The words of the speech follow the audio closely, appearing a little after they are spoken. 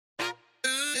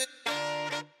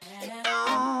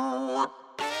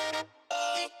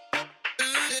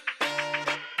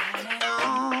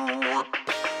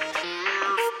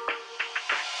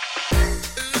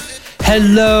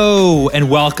Hello, and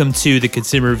welcome to the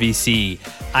Consumer VC.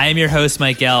 I am your host,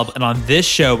 Mike Gelb, and on this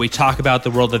show, we talk about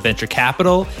the world of venture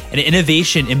capital and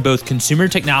innovation in both consumer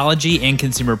technology and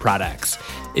consumer products.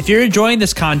 If you're enjoying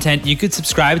this content, you could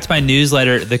subscribe to my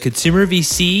newsletter,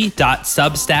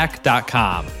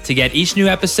 theconsumervc.substack.com, to get each new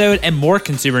episode and more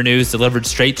consumer news delivered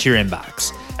straight to your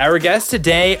inbox. Our guests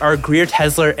today are Greer,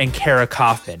 Tessler, and Cara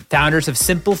Kaufman, founders of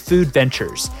Simple Food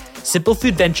Ventures. Simple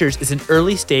Food Ventures is an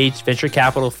early-stage venture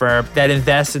capital firm that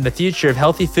invests in the future of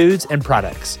healthy foods and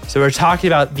products. So we're talking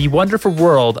about the wonderful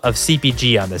world of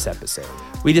CPG on this episode.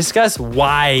 We discuss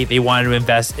why they wanted to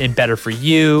invest in better for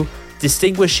you,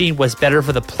 distinguishing what's better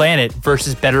for the planet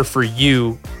versus better for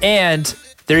you, and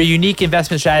their unique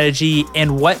investment strategy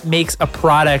and what makes a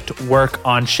product work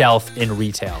on shelf in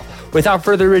retail. Without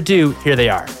further ado, here they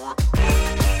are.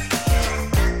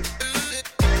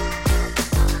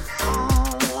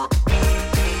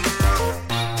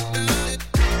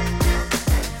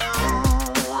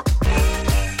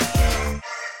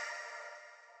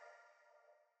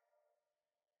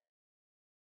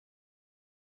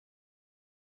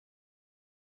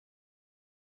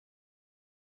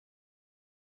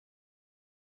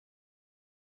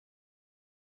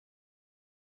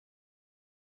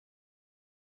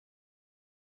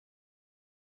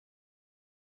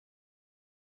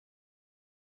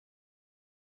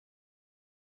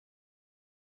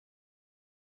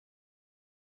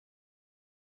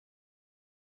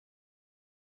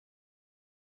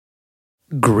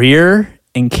 Greer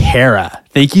and Cara,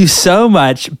 thank you so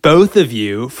much, both of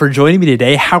you, for joining me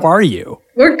today. How are you?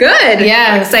 We're good.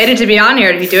 Yeah, I'm excited to be on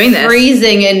here to be doing this.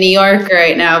 Freezing in New York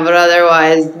right now, but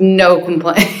otherwise, no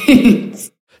complaints.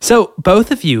 So,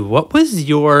 both of you, what was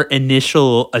your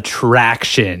initial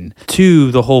attraction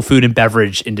to the whole food and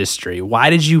beverage industry? Why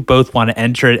did you both want to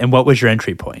enter it, and what was your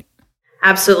entry point?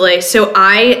 Absolutely. So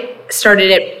I started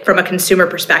it from a consumer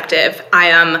perspective.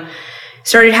 I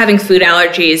started having food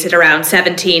allergies at around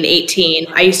 17, 18.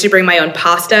 I used to bring my own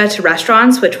pasta to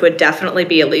restaurants, which would definitely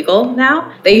be illegal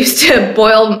now. They used to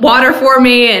boil water for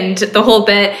me and the whole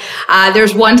bit.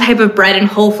 There's one type of bread in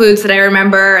Whole Foods that I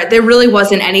remember. There really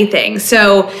wasn't anything.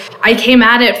 So I came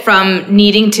at it from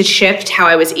needing to shift how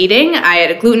I was eating. I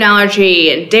had a gluten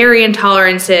allergy and dairy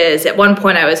intolerances. At one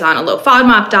point, I was on a low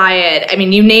FODMAP diet. I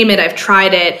mean, you name it, I've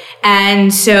tried it.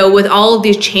 And so with all of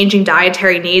these changing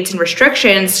dietary needs and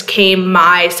restrictions came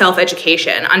my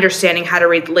self-education, understanding how to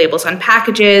read the labels on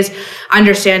packages,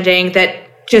 understanding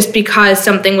that just because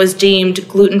something was deemed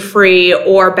gluten-free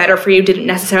or better for you didn't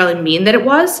necessarily mean that it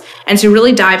was. And so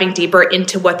really diving deeper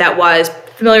into what that was,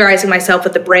 familiarizing myself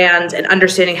with the brands and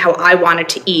understanding how I wanted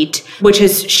to eat, which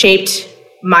has shaped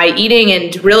my eating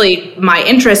and really my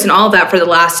interest in all of that for the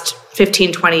last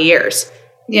 15, 20 years.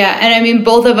 Yeah, and I mean,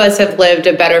 both of us have lived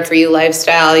a better for you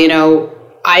lifestyle. You know,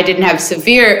 I didn't have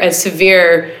severe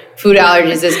food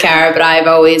allergies as Cara, but I've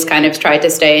always kind of tried to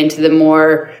stay into the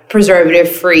more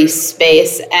preservative-free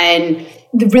space, and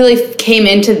really came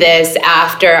into this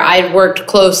after I'd worked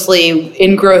closely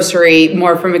in grocery,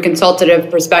 more from a consultative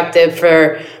perspective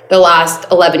for the last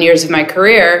 11 years of my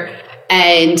career,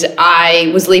 and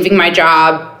I was leaving my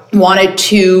job, wanted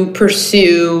to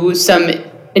pursue some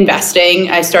investing.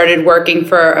 I started working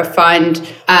for a fund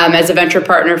as a venture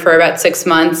partner for about 6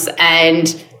 months,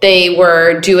 and they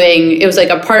were doing, it was like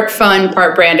a part fund,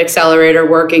 part brand accelerator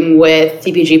working with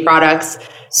CPG products.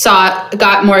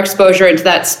 Got more exposure into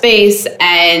that space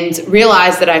and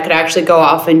realized that I could actually go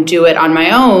off and do it on my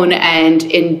own. And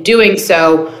in doing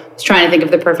so, I was trying to think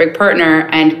of the perfect partner,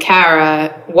 and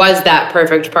Cara was that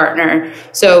perfect partner.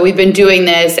 So we've been doing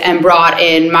this and brought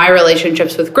in my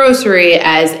relationships with grocery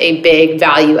as a big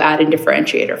value add and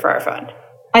differentiator for our fund.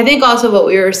 I think also what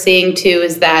we were seeing too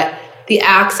is that the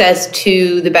access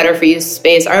to the better for you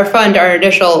space, our fund, our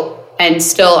initial and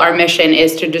still our mission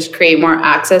is to just create more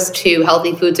access to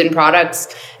healthy foods and products.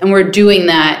 And we're doing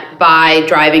that by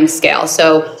driving scale.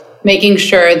 So making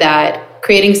sure that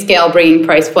creating scale, bringing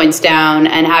price points down,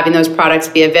 and having those products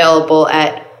be available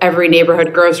at every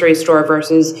neighborhood grocery store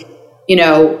versus, you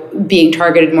know, being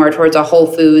targeted more towards a Whole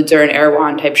Foods or an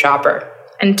Erewhon type shopper.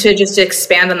 And to just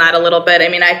expand on that a little bit, I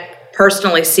mean, I've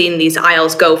personally seen these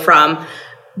aisles go from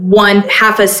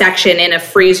half a section in a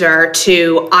freezer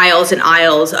to aisles and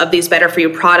aisles of these better for you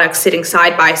products sitting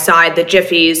side by side, the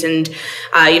Jiffies and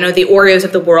the Oreos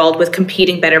of the world with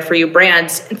competing better for you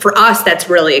brands. And for us, that's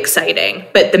really exciting.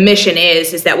 But the mission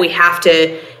is that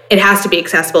it has to be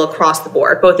accessible across the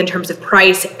board, both in terms of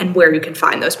price and where you can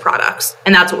find those products.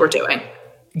 And that's what we're doing.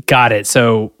 Got it.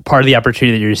 So part of the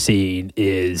opportunity that you're seeing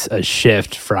is a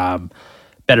shift from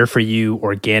better for you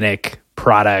organic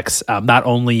products, not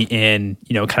only in,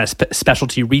 kind of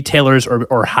specialty retailers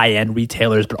or high-end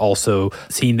retailers, but also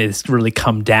seeing this really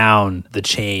come down the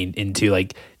chain into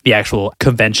like the actual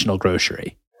conventional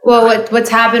grocery? Well, what's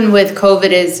happened with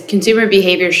COVID is consumer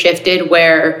behavior shifted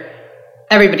where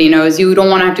everybody knows you don't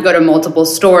want to have to go to multiple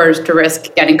stores to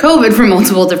risk getting COVID from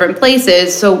multiple different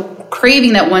places. So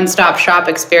craving that one-stop shop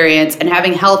experience and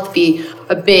having health be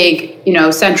a big,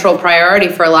 central priority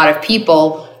for a lot of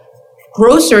people,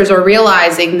 grocers are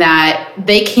realizing that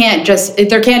there can't just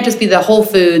be the Whole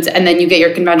Foods and then you get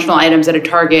your conventional items at a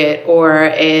Target or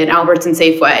an Albertsons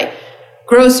Safeway.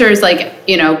 Grocers like,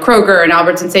 Kroger and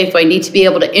Albertsons Safeway need to be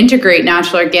able to integrate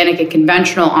natural, organic, and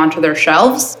conventional onto their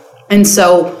shelves. And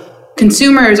so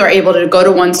consumers are able to go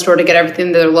to one store to get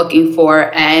everything that they're looking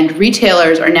for, and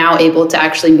retailers are now able to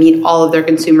actually meet all of their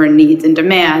consumer needs and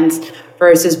demands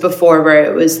versus before where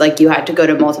it was like you had to go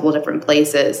to multiple different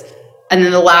places. And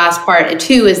then the last part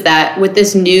too is that with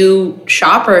this new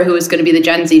shopper who is going to be the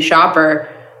Gen Z shopper,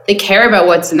 they care about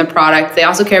what's in the product. They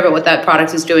also care about what that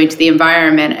product is doing to the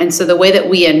environment. And so the way that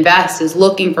we invest is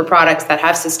looking for products that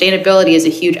have sustainability as a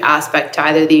huge aspect to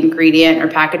either the ingredient or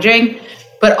packaging,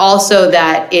 but also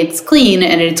that it's clean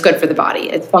and it's good for the body.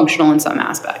 It's functional in some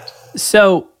aspect.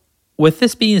 So with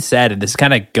this being said, and this is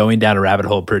kind of going down a rabbit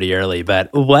hole pretty early, but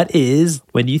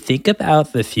when you think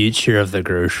about the future of the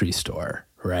grocery store,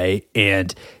 right?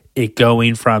 And it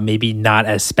going from maybe not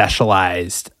as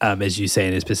specialized, as you say,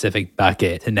 in a specific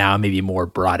bucket to now maybe more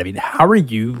broad. I mean, how are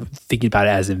you thinking about it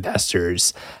as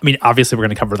investors? I mean, obviously we're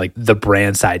going to cover like the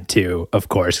brand side too, of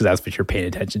course, because that's what you're paying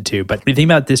attention to. But when you think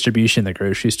about distribution in the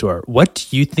grocery store, what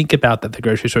do you think about that the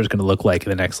grocery store is going to look like in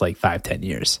the next 5-10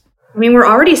 years? I mean, we're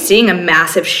already seeing a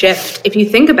massive shift if you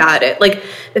think about it. Like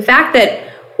the fact that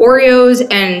Oreos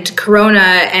and Corona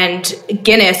and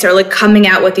Guinness are coming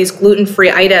out with these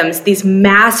gluten-free items. These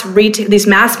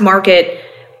mass market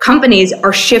companies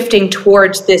are shifting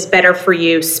towards this better for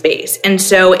you space. And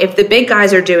so if the big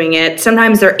guys are doing it,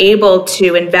 sometimes they're able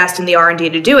to invest in the R&D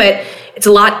to do it. It's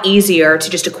a lot easier to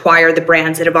just acquire the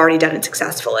brands that have already done it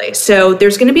successfully. So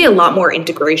there's going to be a lot more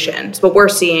integration. So what we're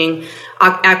seeing,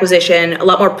 acquisition, a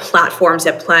lot more platforms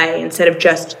at play instead of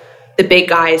just the big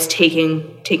guys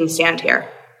taking stand here.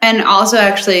 And also,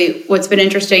 actually, what's been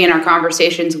interesting in our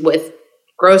conversations with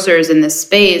grocers in this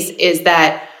space is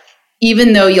that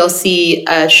even though you'll see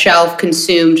a shelf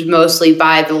consumed mostly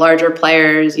by the larger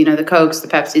players, the Cokes, the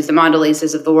Pepsis, the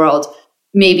Mondeleses of the world,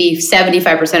 maybe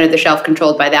 75% of the shelf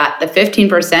controlled by that. The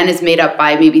 15% is made up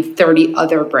by maybe 30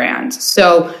 other brands.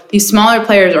 So these smaller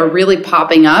players are really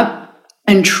popping up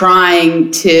and trying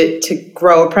to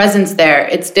grow a presence there.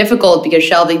 It's difficult because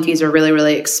shelving fees are really,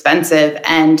 really expensive,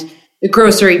 and the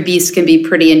grocery beast can be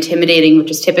pretty intimidating,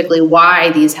 which is typically why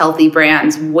these healthy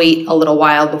brands wait a little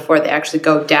while before they actually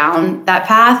go down that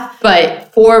path.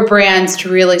 But for brands to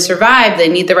really survive, they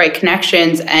need the right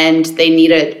connections and they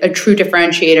need a true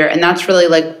differentiator. And that's really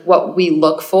what we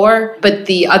look for. But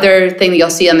the other thing that you'll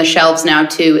see on the shelves now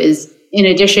too is, in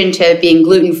addition to being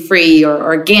gluten-free or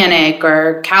organic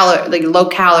or low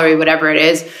calorie, whatever it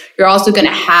is, you're also going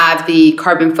to have the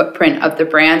carbon footprint of the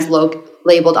brands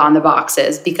labeled on the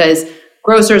boxes, because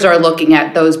grocers are looking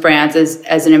at those brands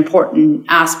as an important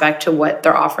aspect to what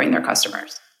they're offering their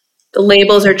customers. The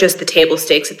labels are just the table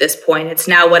stakes at this point. It's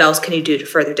now what else can you do to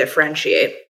further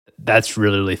differentiate? That's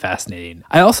really, really fascinating.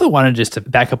 I also wanted just to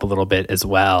back up a little bit as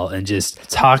well and just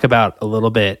talk about a little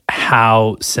bit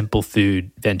how Simple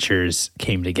Food Ventures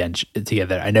came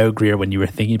together. I know, Greer, when you were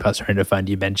thinking about starting a fund,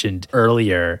 you mentioned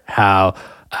earlier how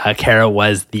Cara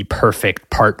was the perfect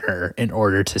partner in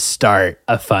order to start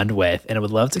a fund with. And I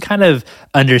would love to kind of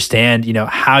understand,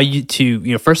 how you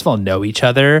two, first of all, know each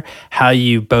other, how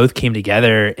you both came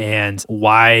together, and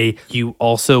why you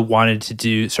also wanted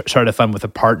to start a fund with a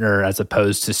partner as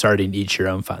opposed to starting each your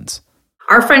own funds.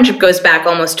 Our friendship goes back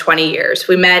almost 20 years.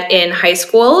 We met in high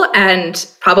school, and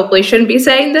probably shouldn't be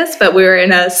saying this, but we were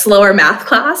in a slower math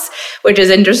class, which is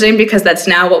interesting because that's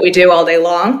now what we do all day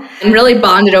long, and really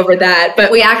bonded over that.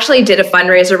 But we actually did a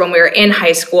fundraiser when we were in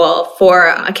high school for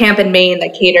a camp in Maine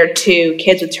that catered to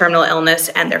kids with terminal illness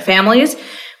and their families.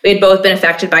 We had both been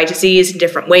affected by disease in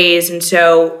different ways, and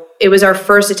so it was our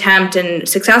first attempt and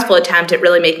successful attempt at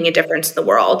really making a difference in the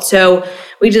world. So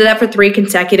we did that for 3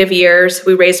 consecutive years.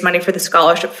 We raised money for the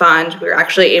scholarship fund. We were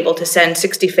actually able to send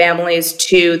 60 families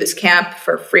to this camp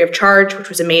for free of charge, which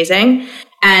was amazing.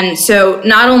 And so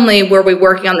not only were we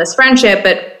working on this friendship,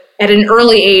 but at an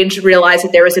early age realized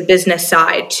that there was a business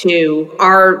side to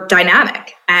our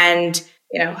dynamic. And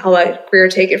I'll let Greer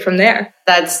take it from there.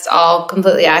 That's all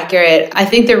completely accurate. I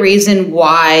think the reason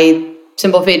why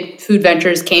Simple Food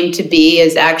Ventures came to be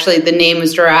is actually the name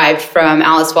was derived from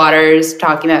Alice Waters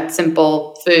talking about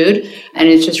simple food. And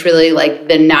it's just really like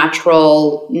the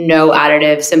natural, no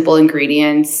additive, simple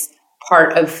ingredients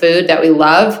part of food that we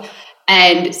love.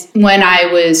 And when I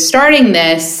was starting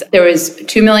this, there was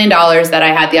 $2 million that I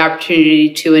had the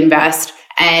opportunity to invest.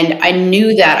 And I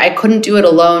knew that I couldn't do it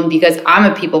alone because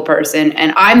I'm a people person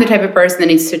and I'm the type of person that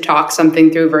needs to talk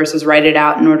something through versus write it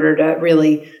out in order to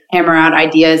really hammer out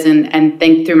ideas and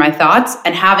think through my thoughts.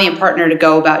 And having a partner to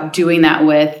go about doing that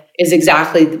with is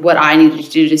exactly what I needed to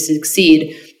do to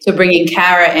succeed. So bringing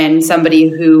Cara in, somebody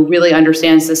who really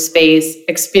understands the space,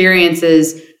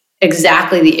 experiences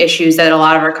exactly the issues that a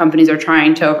lot of our companies are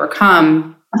trying to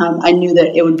overcome, I knew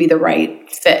that it would be the right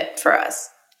fit for us.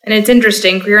 And it's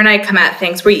interesting, Greer and I come at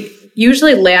things, we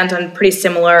usually land on pretty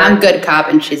similar... I'm good cop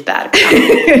and she's bad cop.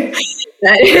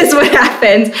 That is what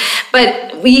happens.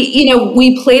 But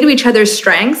we play to each other's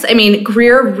strengths. I mean,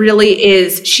 Greer really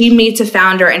is, she meets a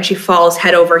founder and she falls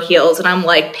head over heels. And I'm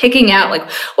like picking out like,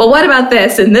 well, what about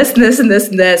this and this and this and this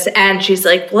and this? And she's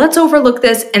like, let's overlook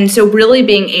this. And so really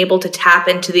being able to tap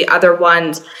into the other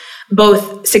one's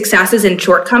both successes and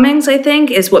shortcomings, I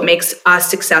think, is what makes us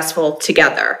successful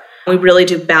together. We really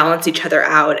do balance each other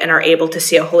out and are able to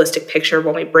see a holistic picture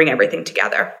when we bring everything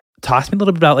together. Talk to me a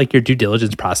little bit about like your due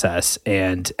diligence process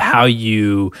and how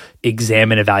you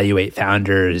examine, evaluate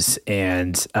founders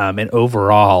and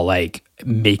overall like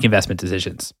make investment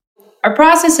decisions. Our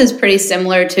process is pretty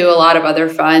similar to a lot of other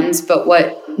funds, but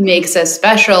what makes us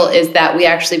special is that we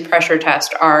actually pressure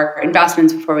test our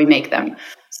investments before we make them.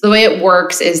 So the way it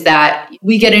works is that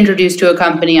we get introduced to a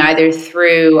company either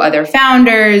through other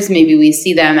founders, maybe we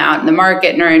see them out in the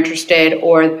market and are interested,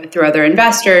 or through other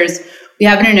investors. We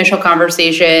have an initial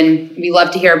conversation. We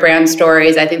love to hear brand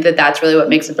stories. I think that that's really what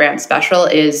makes a brand special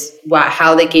is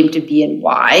how they came to be and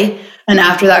why. And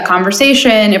after that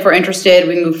conversation, if we're interested,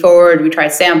 we move forward, we try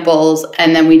samples,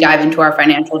 and then we dive into our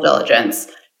financial diligence.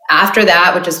 After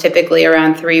that, which is typically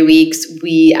around 3 weeks,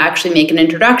 we actually make an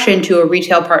introduction to a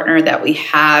retail partner that we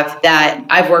have that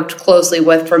I've worked closely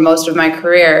with for most of my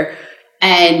career.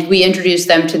 And we introduce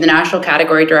them to the national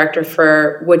category director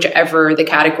for whichever the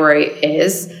category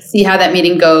is, see how that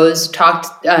meeting goes,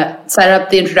 set up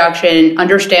the introduction,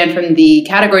 understand from the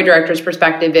category director's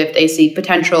perspective if they see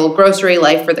potential grocery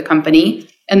life for the company.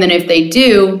 And then if they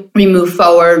do, we move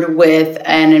forward with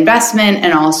an investment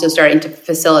and also starting to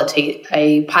facilitate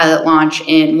a pilot launch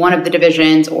in one of the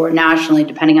divisions or nationally,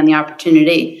 depending on the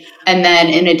opportunity. And then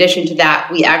in addition to that,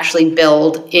 we actually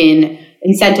build in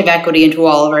incentive equity into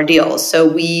all of our deals. So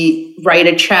we write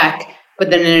a check, but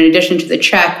then in addition to the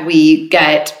check, we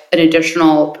get an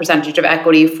additional percentage of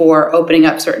equity for opening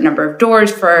up a certain number of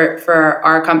doors for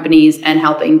our companies and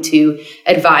helping to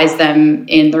advise them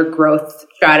in their growth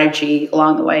strategy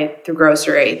along the way through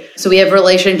grocery. So we have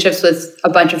relationships with a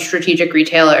bunch of strategic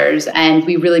retailers, and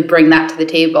we really bring that to the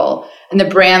table. And the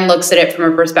brand looks at it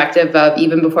from a perspective of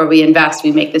even before we invest,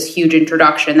 we make this huge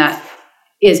introduction that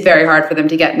is very hard for them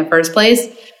to get in the first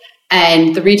place.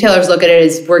 And the retailers look at it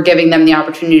as we're giving them the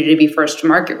opportunity to be first to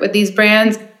market with these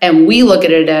brands. And we look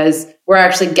at it as we're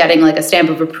actually getting like a stamp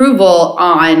of approval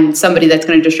on somebody that's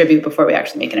going to distribute before we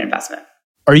actually make an investment.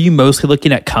 Are you mostly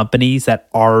looking at companies that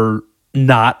are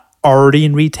not already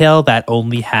in retail that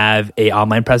only have a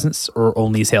online presence or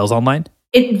only sales online?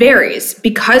 It varies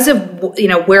because of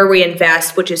where we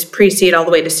invest, which is pre-seed all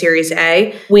the way to Series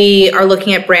A. We are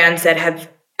looking at brands that have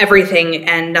everything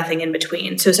and nothing in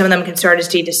between. So some of them can start as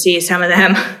D2C. Some of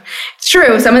them, it's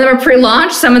true, some of them are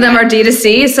pre-launch. Some of them are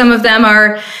D2C. Some of them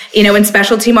are, in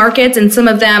specialty markets, and some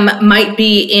of them might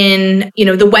be in,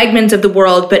 the Wegmans of the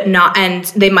world, but not, and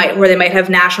they might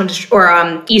have national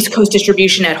or East Coast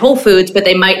distribution at Whole Foods, but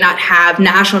they might not have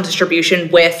national distribution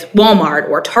with Walmart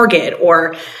or Target,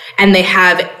 and they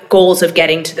have goals of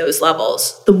getting to those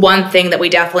levels. The one thing that we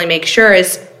definitely make sure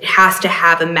is it has to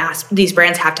have these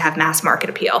brands have to have mass market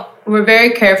appeal. We're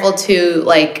very careful to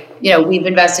we've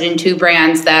invested in 2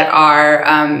 brands that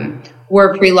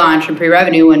were pre-launch and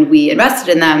pre-revenue when we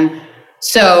invested in them.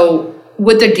 So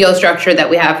with the deal structure that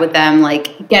we have with them,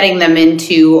 getting them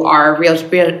into our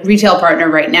retail partner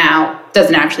right now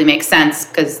doesn't actually make sense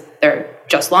because they're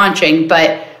just launching.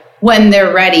 But when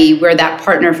they're ready, we're that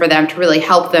partner for them to really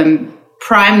help them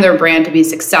prime their brand to be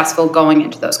successful going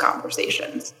into those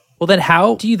conversations. Well, then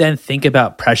how do you then think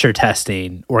about pressure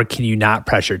testing, or can you not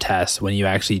pressure test when you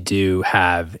actually do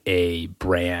have a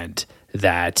brand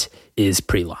that is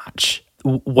pre-launch?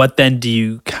 What then do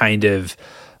you kind of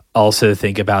also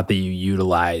think about that you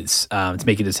utilize to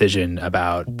make a decision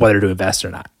about whether to invest or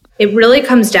not? It really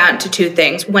comes down to two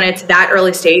things. When it's that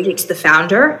early stage, it's the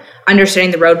founder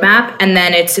understanding the roadmap, and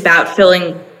then it's about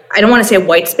filling, I don't want to say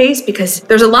white space because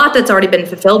there's a lot that's already been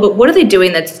fulfilled, but what are they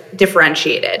doing that's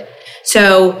differentiated?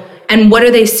 So, and what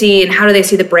do they see and how do they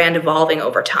see the brand evolving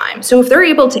over time? So if they're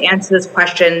able to answer those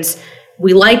questions,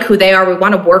 we like who they are, we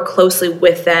want to work closely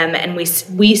with them, and we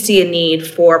see a need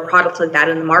for products like that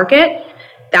in the market,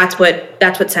 that's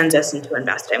what sends us into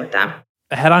investing with them.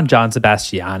 I had on John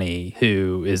Sebastiani,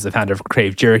 who is the founder of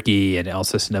Crave Jerky and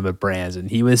also Sonoma Brands, and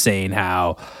he was saying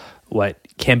how what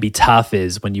can be tough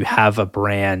is when you have a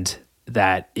brand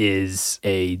that is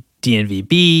a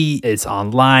DNVB, it's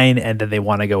online, and then they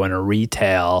want to go into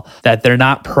retail, that they're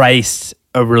not priced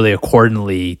really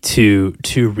accordingly to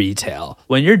retail.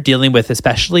 When you're dealing with,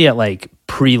 especially at like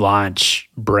pre-launch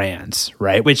brands,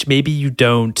 right, which maybe you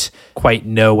don't quite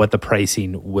know what the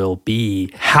pricing will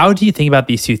be, how do you think about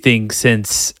these two things,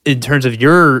 since in terms of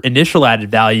your initial added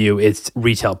value, it's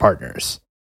retail partners?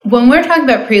 When we're talking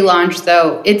about pre-launch,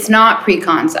 though, it's not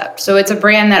pre-concept. So it's a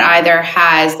brand that either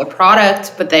has the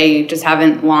product, but they just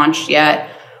haven't launched yet,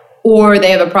 or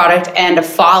they have a product and a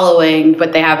following,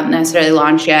 but they haven't necessarily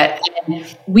launched yet.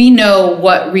 And we know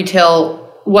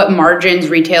what margins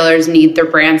retailers need their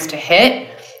brands to hit,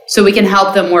 so we can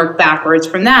help them work backwards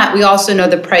from that. We also know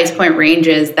the price point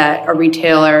ranges that our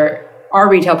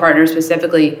retail partners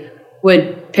specifically,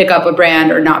 would pick up a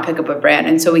brand or not pick up a brand.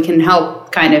 And so we can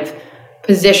help kind of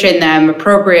position them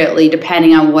appropriately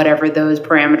depending on whatever those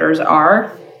parameters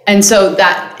are. And so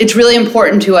that it's really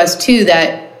important to us too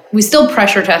that we still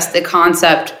pressure test the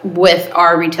concept with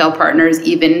our retail partners,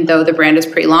 even though the brand is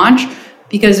pre-launch,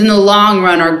 because in the long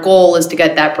run, our goal is to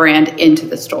get that brand into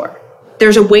the store.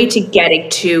 There's a way to getting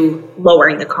to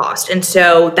lowering the cost. And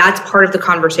so that's part of the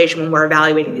conversation when we're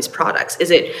evaluating these products.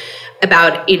 Is it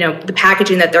about, the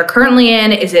packaging that they're currently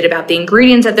in? Is it about the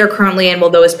ingredients that they're currently in?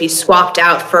 Will those be swapped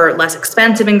out for less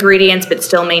expensive ingredients, but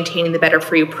still maintaining the better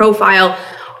for you profile?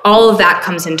 All of that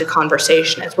comes into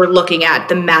conversation as we're looking at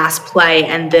the mass play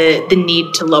and the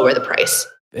need to lower the price.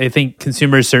 I think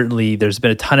consumers, certainly, there's been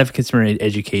a ton of consumer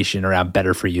education around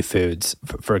better for you foods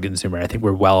for a consumer. I think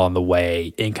we're well on the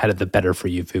way in kind of the better for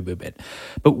you food movement.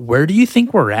 But where do you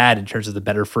think we're at in terms of the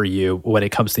better for you when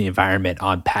it comes to the environment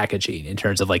on packaging in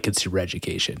terms of like consumer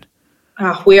education?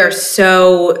 Oh, we are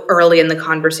so early in the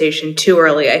conversation, too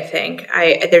early, I think.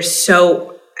 I think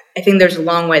there's a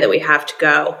long way that we have to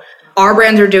go. Our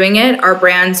brands are doing it,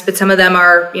 but some of them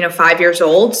are, 5 years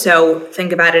old. So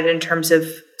think about it in terms of,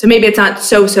 so maybe it's not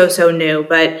so new,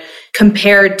 but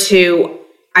compared to,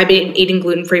 I've been eating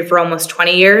gluten-free for almost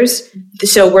 20 years.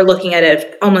 So we're looking at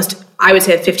I would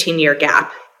say a 15-year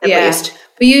gap at least.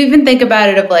 But you even think about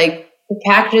it of like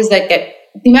the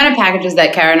amount of packages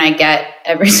that Cara and I get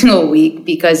every single week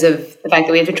because of the fact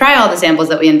that we have to try all the samples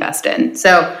that we invest in.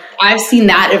 So I've seen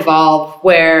that evolve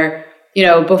where,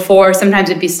 before sometimes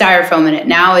it'd be styrofoam in it.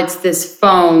 Now it's this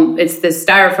foam, it's this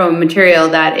styrofoam material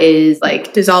that is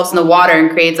like dissolves in the water and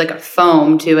creates like a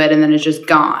foam to it, and then it's just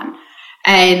gone.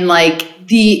 And like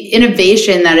the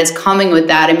innovation that is coming with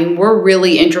that, we're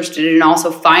really interested in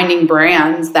also finding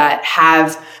brands that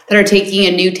are taking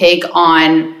a new take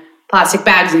on plastic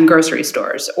bags in grocery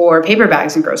stores or paper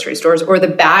bags in grocery stores, or the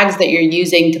bags that you're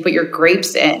using to put your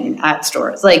grapes in at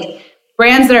stores. Like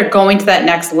brands that are going to that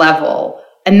next level.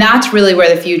 And that's really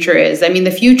where the future is.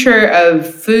 The future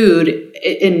of food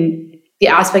in the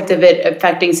aspect of it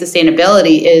affecting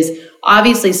sustainability is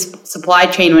obviously supply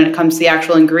chain when it comes to the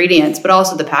actual ingredients, but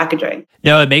also the packaging.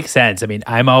 No, it makes sense.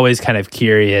 I'm always kind of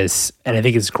curious, and I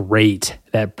think it's great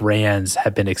that brands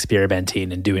have been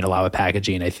experimenting and doing a lot with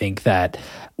packaging. I think that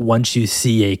once you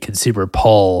see a consumer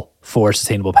pull for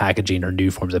sustainable packaging or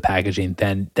new forms of packaging,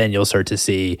 then you'll start to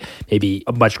see maybe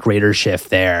a much greater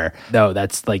shift there. No,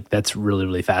 that's really,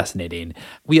 really fascinating.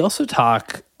 We also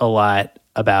talk a lot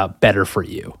about better for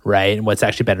you, right? And what's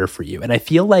actually better for you. And I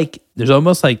feel like there's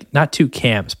almost like not two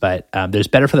camps, but there's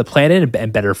better for the planet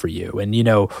and better for you. And,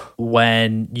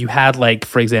 when you had like,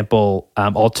 for example,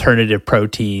 alternative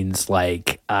proteins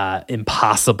like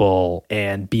Impossible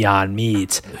and Beyond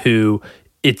Meat, who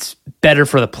it's better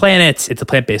for the planet, it's a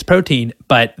plant-based protein,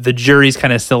 but the jury's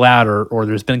kind of still out, or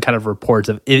there's been kind of reports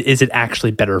of, is it actually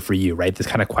better for you, right? This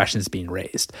kind of question is being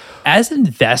raised. As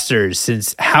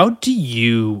investors, how do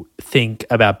you think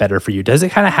about better for you? Does it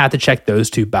kind of have to check those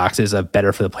two boxes of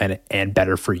better for the planet and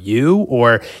better for you?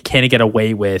 Or can it get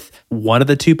away with one of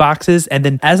the two boxes? And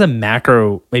then as a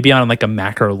macro, maybe on like a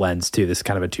macro lens too, this is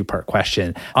kind of a two-part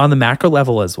question. On the macro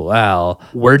level as well,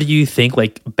 where do you think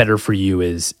like better for you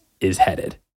is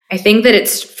headed? I think that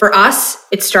for us,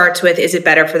 it starts with, is it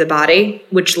better for the body?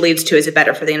 Which leads to, is it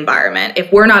better for the environment?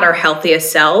 If we're not our healthiest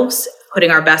selves,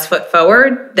 putting our best foot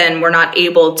forward, then we're not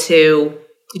able to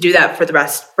do that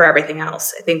for everything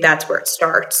else. I think that's where it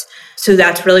starts. So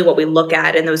that's really what we look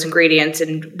at in those ingredients.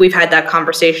 And we've had that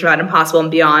conversation about Impossible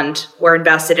and Beyond. We're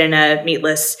invested in a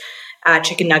meatless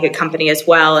chicken nugget company as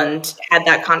well, and had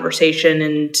that conversation,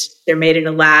 and they're made in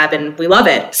a lab and we love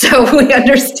it. So we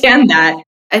understand that.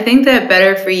 I think that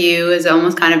better for you has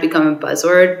almost kind of become a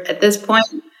buzzword at this point.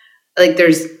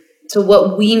 So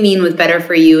what we mean with better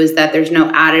for you is that there's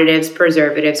no additives,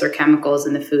 preservatives, or chemicals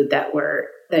in the food that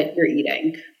you're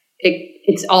eating.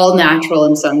 It's all natural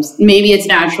in some. Maybe it's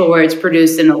natural where it's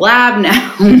produced in a lab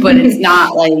now, but it's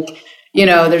not like,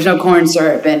 there's no corn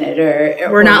syrup in it, or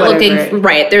we're not looking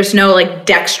right. There's no like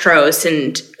dextrose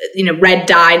and red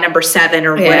dye number 7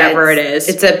 or whatever it is.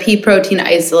 It's a pea protein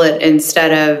isolate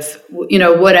instead of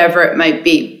whatever it might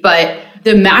be, but.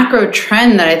 The macro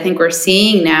trend that I think we're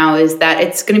seeing now is that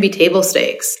it's going to be table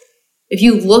stakes. If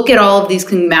you look at all of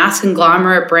these mass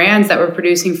conglomerate brands that were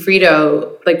producing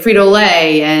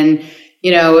Frito-Lay, and,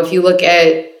 if you look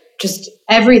at just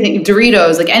everything,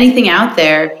 Doritos, like anything out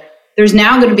there, there's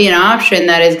now going to be an option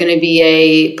that is going to be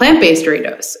a plant-based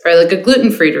Doritos or like a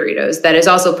gluten-free Doritos that is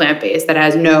also plant-based, that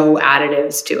has no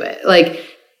additives to it. Like,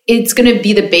 it's going to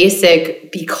be the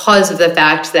basic because of the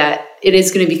fact that it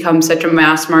is going to become such a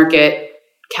mass market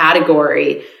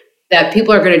category that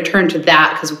people are going to turn to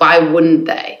that, because why wouldn't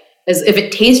they? As if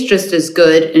it tastes just as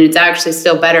good and it's actually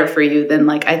still better for you, then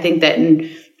I think that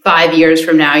in 5 years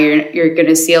from now, you're going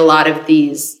to see a lot of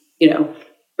these,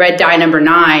 red dye number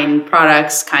 9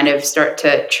 products kind of start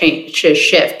to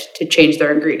shift to change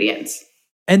their ingredients.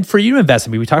 And for you to invest,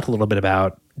 we talked a little bit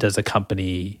about, does a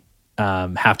company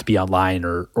have to be online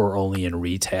or only in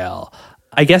retail?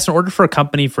 I guess in order for a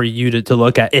company for you to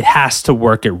look at, it has to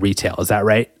work at retail. Is that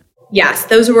right? Yes,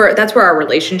 that's where our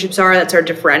relationships are. That's our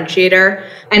differentiator.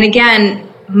 And again,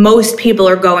 most people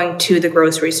are going to the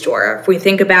grocery store. If we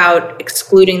think about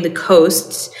excluding the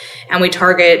coasts and we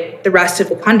target the rest of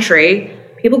the country,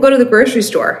 people go to the grocery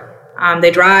store.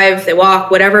 They drive, they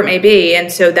walk, whatever it may be. And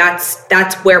so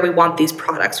that's where we want these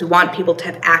products. We want people to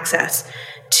have access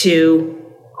to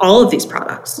all of these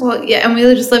products. Well, yeah, and we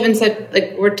just live in such,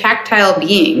 we're tactile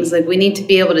beings. We need to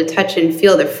be able to touch and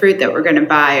feel the fruit that we're going to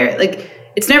buy, or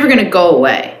it's never going to go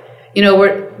away.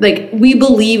 We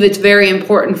believe it's very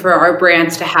important for our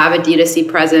brands to have a D2C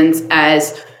presence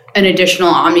as an additional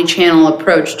omni-channel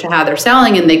approach to how they're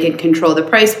selling, and they can control the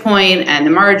price point and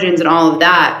the margins and all of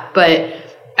that. But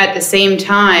at the same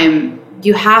time,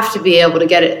 you have to be able to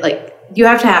get it, you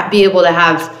have to be able to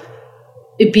have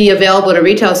it be available at a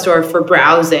retail store for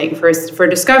browsing, for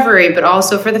discovery, but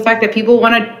also for the fact that people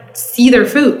want to see their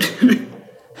food.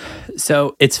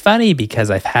 So it's funny because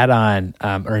I've had on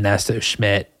Ernesto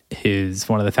Schmidt, who's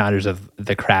one of the founders of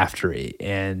The Craftery,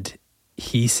 and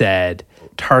he said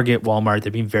Target, Walmart,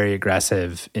 they're being very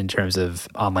aggressive in terms of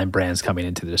online brands coming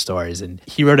into their stores. And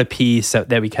he wrote a piece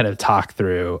that we kind of talked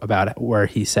through about where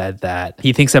he said that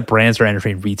he thinks that brands are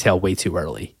entering retail way too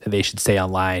early, that they should stay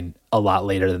online a lot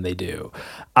later than they do.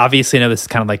 Obviously, I know this is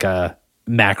kind of like a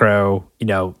macro,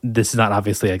 this is not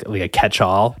obviously like a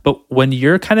catch-all, but when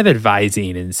you're kind of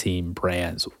advising and seeing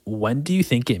brands, when do you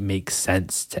think it makes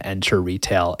sense to enter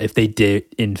retail if they did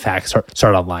in fact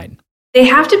start online? They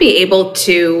have to be able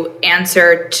to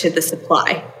answer to the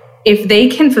supply. If they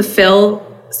can fulfill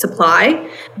supply,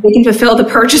 they can fulfill the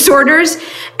purchase orders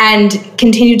and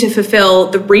continue to fulfill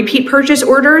the repeat purchase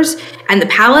orders and the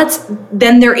pallets,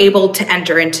 then they're able to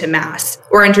enter into mass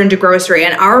or enter into grocery.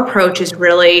 And our approach is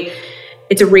really,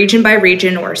 it's a region by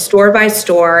region or store by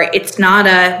store. It's not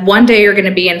a one day you're going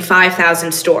to be in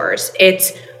 5,000 stores.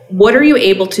 It's what are you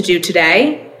able to do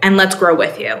today? And let's grow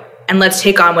with you. And let's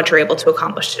take on what you're able to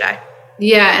accomplish today.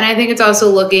 Yeah, and I think it's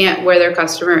also looking at where their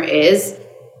customer is.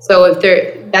 So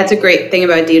that's a great thing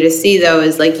about D2C though,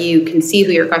 is you can see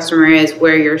who your customer is,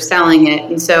 where you're selling it.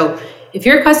 And so if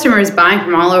your customer is buying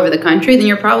from all over the country, then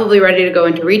you're probably ready to go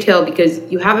into retail because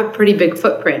you have a pretty big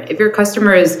footprint. If your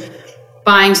customer is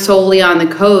buying solely on the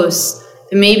coast,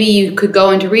 then maybe you could go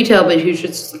into retail, but you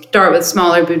should start with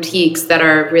smaller boutiques that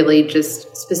are really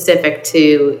just specific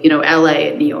to, LA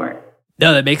and New York.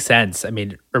 No, that makes sense.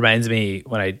 It reminds me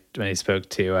when I spoke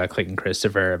to Clayton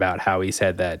Christopher about how he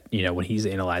said that, when he's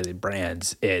analyzing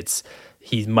brands,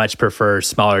 he much prefers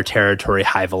smaller territory,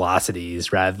 high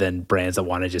velocities rather than brands that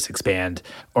want to just expand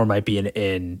or might be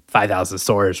in 5,000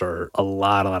 stores or a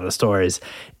lot of stores,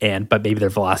 but maybe their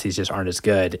velocities just aren't as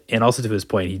good. And also to his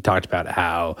point, he talked about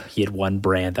how he had one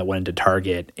brand that went into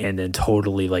Target and then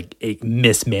totally a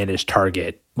mismanaged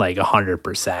Target like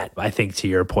 100%. I think to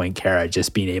your point, Cara,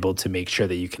 just being able to make sure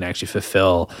that you can actually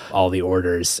fulfill all the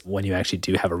orders when you actually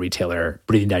do have a retailer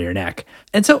breathing down your neck.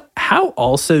 And so how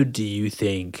also do you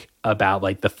think about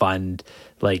like the fund,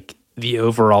 like the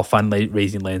overall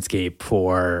fundraising landscape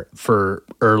for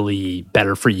early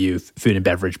better for you food and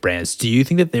beverage brands? Do you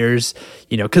think that there's,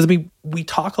 because we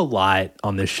talk a lot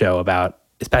on this show about,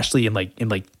 especially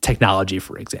in technology,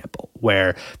 for example,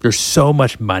 where there's so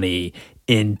much money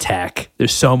in tech.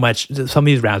 There's so much, some of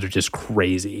these rounds are just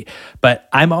crazy. But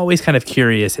I'm always kind of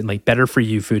curious in like better for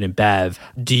you food and bev,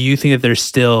 do you think that there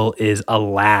still is a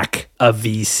lack of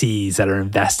VCs that are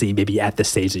investing maybe at the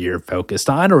stage that you're focused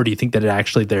on? Or do you think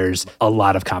that there's a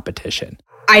lot of competition?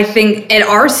 I think at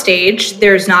our stage,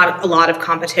 there's not a lot of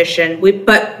competition,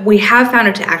 but we have found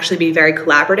it to actually be very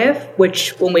collaborative,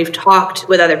 which when we've talked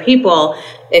with other people,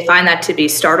 they find that to be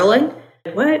startling.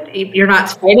 What? You're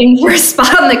not fighting for a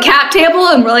spot on the cap table?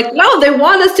 And we're like, no, they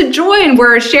want us to join.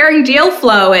 We're sharing deal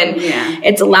flow. And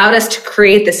It's allowed us to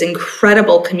create this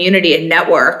incredible community and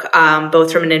network,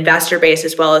 both from an investor base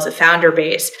as well as a founder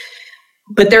base.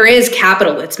 But there is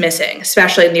capital that's missing,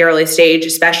 especially in the early stage,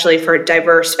 especially for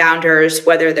diverse founders,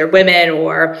 whether they're women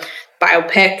or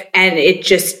biopic. And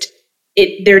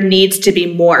there needs to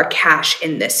be more cash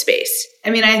in this space. I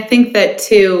mean, I think that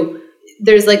too,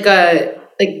 there's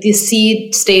the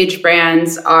seed stage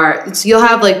brands so you'll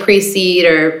have like pre-seed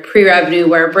or pre-revenue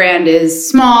where a brand is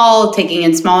small, taking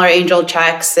in smaller angel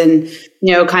checks and,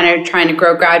 kind of trying to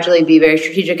grow gradually, be very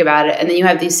strategic about it. And then you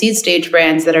have these seed stage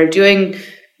brands that are doing,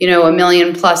 $1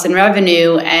 million plus in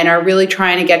revenue and are really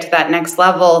trying to get to that next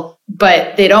level,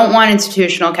 but they don't want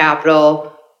institutional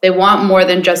capital. They want more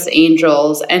than just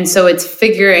angels. And so it's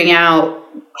figuring out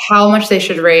how much they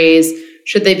should raise.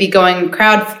 Should they be going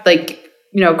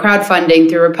crowdfunding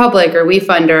through Republic or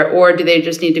WeFunder, or do they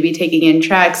just need to be taking in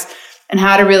checks, and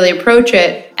how to really approach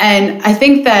it? And I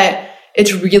think that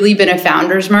it's really been a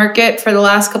founder's market for the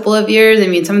last couple of years. I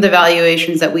mean, some of the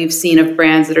valuations that we've seen of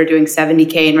brands that are doing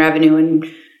 $70K in revenue and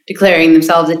declaring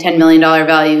themselves a $10 million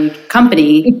value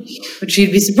company, which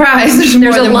you'd be surprised.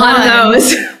 There's a lot of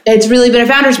those. It's really been a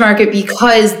founder's market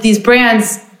because these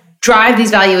brands drive these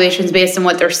valuations based on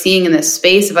what they're seeing in the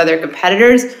space of other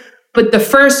competitors. But the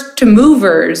first to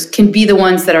movers can be the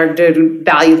ones that are to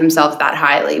value themselves that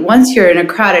highly. Once you're in a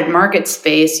crowded market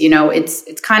space,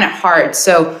 it's kind of hard.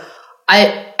 So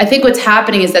I think what's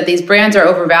happening is that these brands are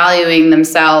overvaluing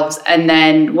themselves. And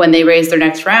then when they raise their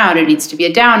next round, it needs to be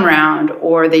a down round,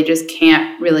 or they just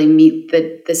can't really meet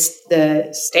the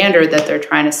standard that they're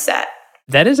trying to set.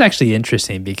 That is actually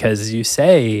interesting because, as you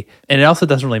say, and it also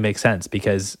doesn't really make sense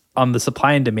because on the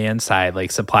supply and demand side,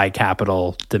 like supply,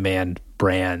 capital, demand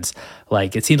brands,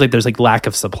 like it seems like there's like lack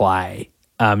of supply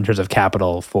in terms of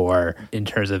capital in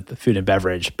terms of food and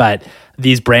beverage, but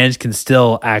these brands can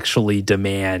still actually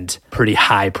demand pretty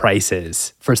high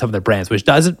prices for some of their brands, which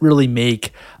doesn't really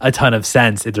make a ton of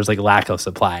sense if there's like lack of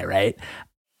supply, right?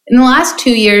 In the last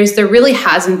 2 years, there really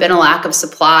hasn't been a lack of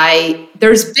supply.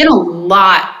 There's been a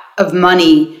lot of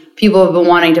money people have been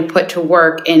wanting to put to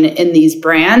work in these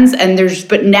brands.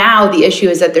 But now the issue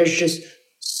is that there's just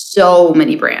so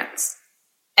many brands.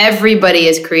 Everybody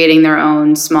is creating their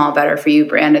own small, better for you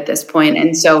brand at this point.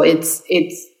 And so it's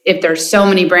if there's so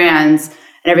many brands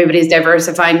and everybody's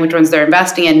diversifying which ones they're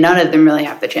investing in, none of them really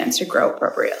have the chance to grow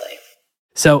appropriately.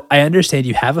 So I understand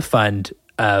you have a fund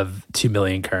of $2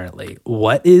 million currently.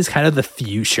 What is kind of the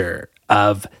future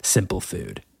of Simple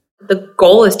Food? The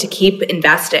goal is to keep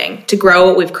investing, to grow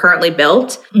what we've currently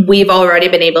built. We've already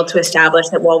been able to establish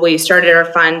that while we started our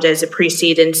fund as a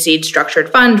pre-seed and seed structured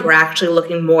fund, we're actually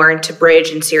looking more into bridge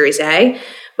and Series A,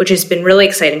 which has been really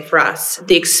exciting for us.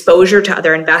 The exposure to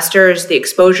other investors, the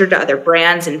exposure to other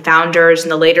brands and founders in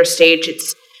the later stage,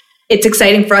 it's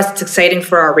exciting for us. It's exciting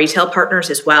for our retail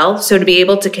partners as well. So to be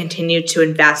able to continue to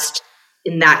invest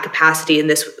in that capacity and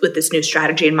with this new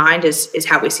strategy in mind is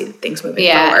how we see things moving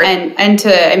forward.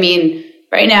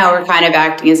 Right now we're kind of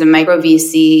acting as a micro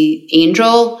VC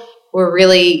angel. We're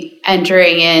really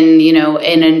entering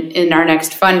in our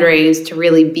next fundraise to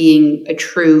really being a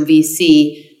true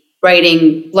VC,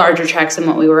 writing larger checks than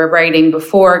what we were writing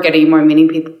before, getting more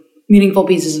meaningful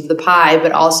pieces of the pie,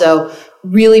 but also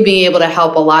really being able to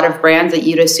help a lot of brands that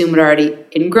you'd assume are already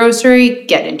in grocery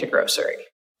get into grocery.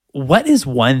 What is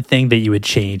one thing that you would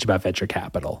change about venture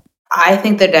capital? I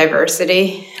think the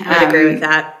diversity. I would agree with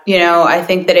that. I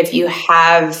think that if you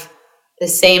have the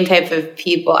same type of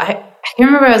people, I can't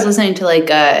remember, I was listening to like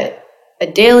a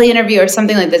daily interview or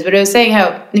something like this, but it was saying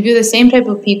how if you're the same type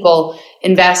of people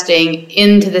investing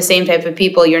into the same type of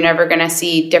people, you're never going to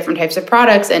see different types of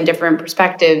products and different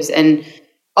perspectives. And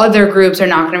other groups are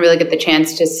not going to really get the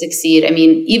chance to succeed. I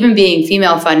mean, even being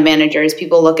female fund managers,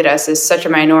 people look at us as such a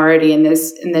minority in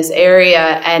this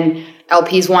area, and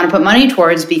LPs want to put money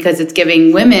towards because it's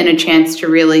giving women a chance to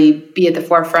really be at the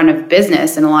forefront of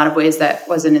business in a lot of ways that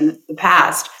wasn't in the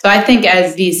past. So I think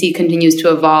as VC continues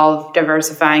to evolve,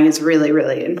 diversifying is really,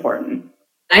 really important.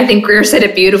 I think Greer said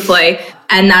it beautifully,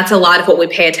 and that's a lot of what we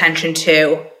pay attention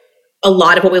to, a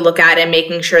lot of what we look at, and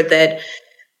making sure that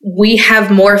we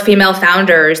have more female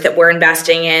founders that we're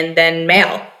investing in than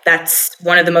male. That's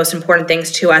one of the most important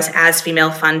things to us as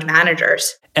female fund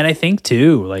managers. And I think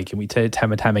too, like we say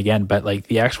time and time again, but like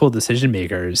the actual decision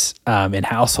makers in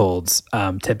households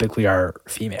typically are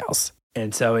females.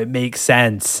 And so it makes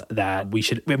sense that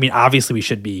obviously we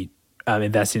should be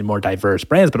investing in more diverse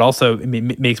brands, but also it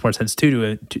makes more sense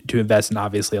too to invest in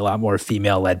obviously a lot more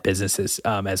female-led businesses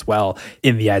as well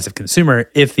in the eyes of consumer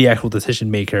if the actual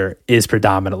decision maker is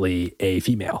predominantly a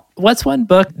female. What's one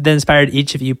book that inspired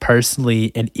each of you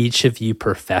personally and each of you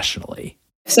professionally?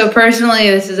 So personally,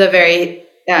 this is a very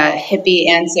hippie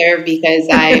answer because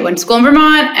I went to school in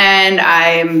Vermont and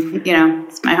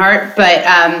it's my heart.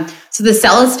 But so the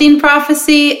Celestine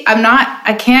Prophecy,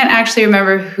 I can't actually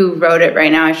remember who wrote it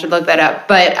right now. I should look that up.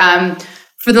 But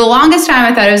for the longest time,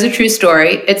 I thought it was a true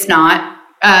story. It's not.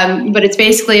 But it's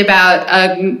basically about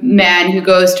a man who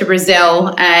goes to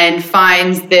Brazil and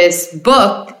finds this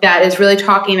book that is really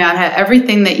talking about how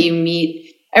everything that you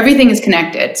meet, everything is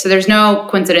connected. So there's no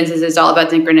coincidences. It's all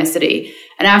about synchronicity.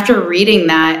 And after reading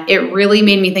that, it really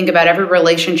made me think about every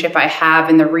relationship I have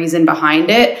and the reason behind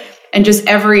it, and just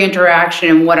every interaction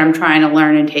and what I'm trying to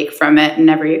learn and take from it and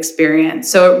every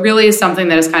experience. So it really is something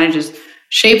that has kind of just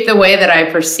shaped the way that I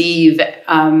perceive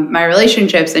my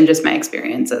relationships and just my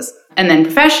experiences. And then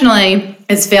professionally,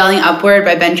 it's Failing Upward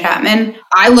by Ben Chapman.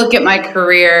 I look at my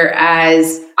career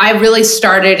as I really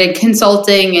started in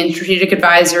consulting and strategic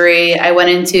advisory. I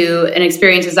went into an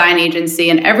experience design agency,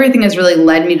 and everything has really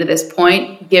led me to this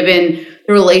point, given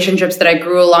the relationships that I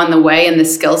grew along the way and the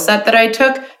skill set that I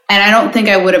took. And I don't think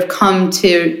I would have come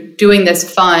to doing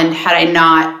this fund had I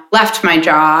not left my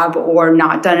job or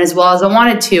not done as well as I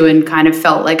wanted to and kind of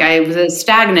felt like I was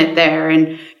stagnant there.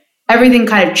 And everything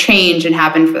kind of changed and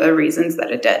happened for the reasons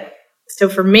that it did. So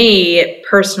for me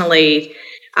personally,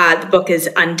 the book is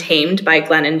Untamed by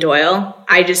Glennon Doyle.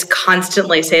 I just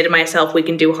constantly say to myself, we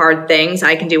can do hard things.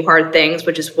 I can do hard things,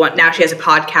 which is what now she has a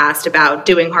podcast about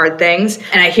doing hard things.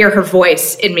 And I hear her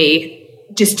voice in me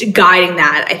just guiding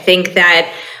that. I think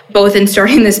that both in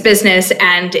starting this business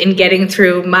and in getting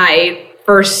through my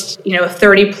first,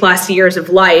 30 plus years of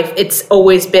life, it's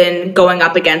always been going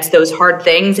up against those hard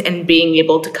things and being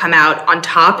able to come out on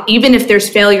top. Even if there's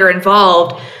failure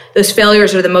involved, those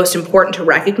failures are the most important to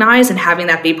recognize and having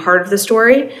that be part of the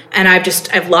story. And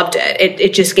I've loved it.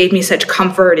 It just gave me such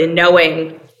comfort in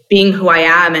knowing being who I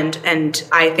am. And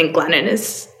I think Glennon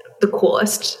is the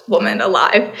coolest woman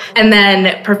alive. And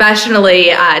then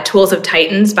professionally, Tools of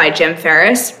Titans by Jim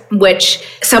Ferriss, which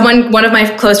one of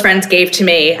my close friends gave to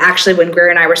me actually when Greer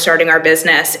and I were starting our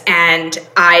business. And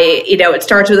it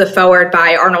starts with a foreword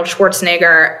by Arnold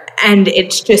Schwarzenegger. And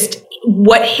it's just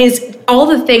all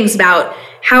the things about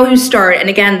how you start, and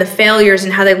again, the failures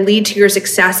and how they lead to your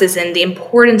successes and the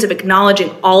importance of acknowledging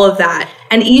all of that.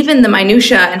 And even the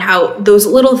minutia and how those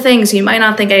little things, you might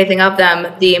not think anything of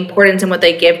them, the importance and what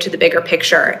they give to the bigger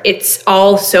picture. It's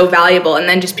all so valuable. And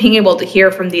then just being able to hear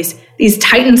from these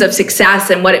titans of success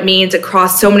and what it means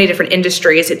across so many different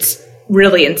industries, it's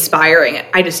really inspiring.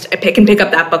 I can pick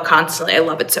up that book constantly. I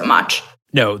love it so much.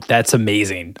 No, that's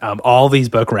amazing. All these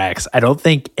book racks. I don't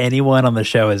think anyone on the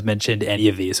show has mentioned any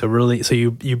of these. So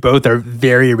you both are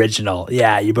very original.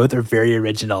 Yeah, you both are very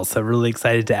original. So really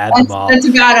excited to add them all. That's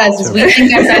about us. We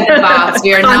think outside the box.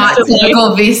 We are not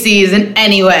typical VCs in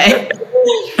any way.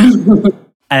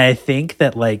 And I think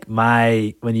that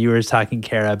when you were talking,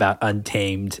 Cara, about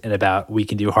Untamed and about we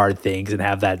can do hard things and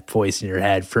have that voice in your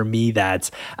head, for me, I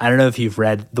don't know if you've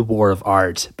read The War of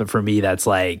Art, but for me,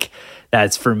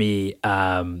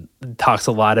 talks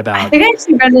a lot about... I think I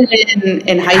actually read it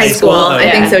in high school.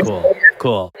 I think so.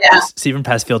 Cool. Yeah. Stephen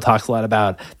Pressfield talks a lot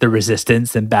about the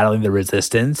resistance and battling the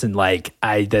resistance. And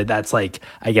that's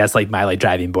my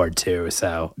driving board too.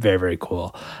 So very, very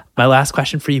cool. My last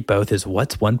question for you both is,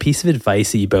 what's one piece of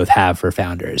advice that you both have for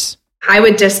founders? I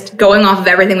would just, going off of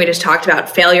everything we just talked about,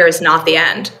 failure is not the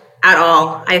end at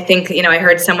all. I think, I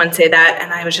heard someone say that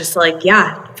and I was just like,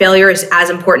 yeah, failure is as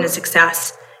important as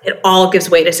success. It all gives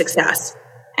way to success.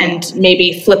 And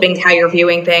maybe flipping how you're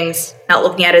viewing things, not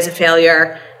looking at it as a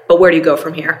failure, but where do you go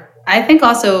from here? I think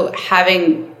also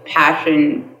having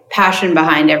passion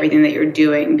behind everything that you're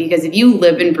doing, because if you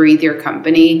live and breathe your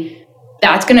company,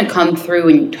 that's going to come through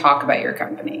when you talk about your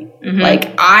company. Like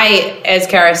as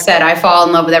Cara said, I fall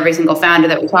in love with every single founder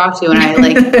that we talk to, and I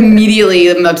like immediately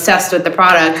am obsessed with the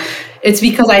product. It's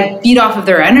because I feed off of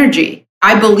their energy.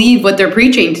 I believe what they're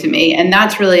preaching to me, and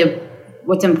that's really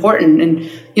what's important. And,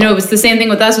 you know, it was the same thing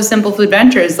with us with Simple Food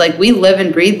Ventures. Like, we live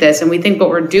and breathe this, and we think what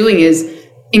we're doing is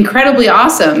incredibly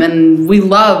awesome, and we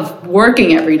love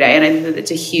working every day. And I think that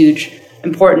it's a huge,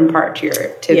 important part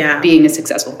to being a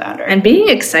successwe're founder. And being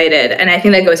excited. And I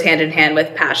think that goes hand in hand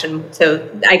with passion. So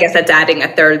I guess that's adding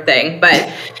a third thing.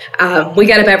 But we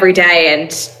get up every day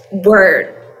and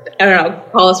we're, I don't know,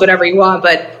 call us whatever you want,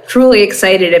 but truly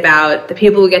excited about the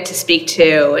people we get to speak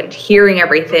to and hearing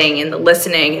everything and the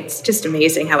listening. It's just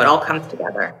amazing how it all comes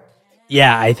together.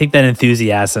 Yeah, I think that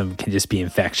enthusiasm can just be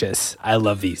infectious. I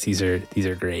love these. These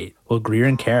are great. Well, Greer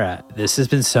and Cara, this has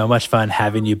been so much fun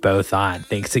having you both on.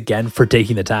 Thanks again for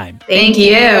taking the time. Thank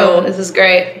you. This is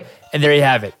great. And there you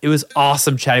have it. It was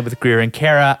awesome chatting with Greer and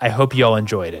Cara. I hope you all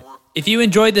enjoyed it. If you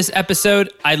enjoyed this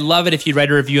episode, I'd love it if you'd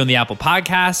write a review on the Apple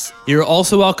Podcasts. You're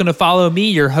also welcome to follow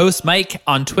me, your host, Mike,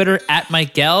 on Twitter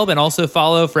 @MikeGelb, and also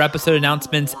follow for episode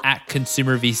announcements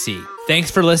 @ConsumerVC.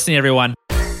 Thanks for listening, everyone.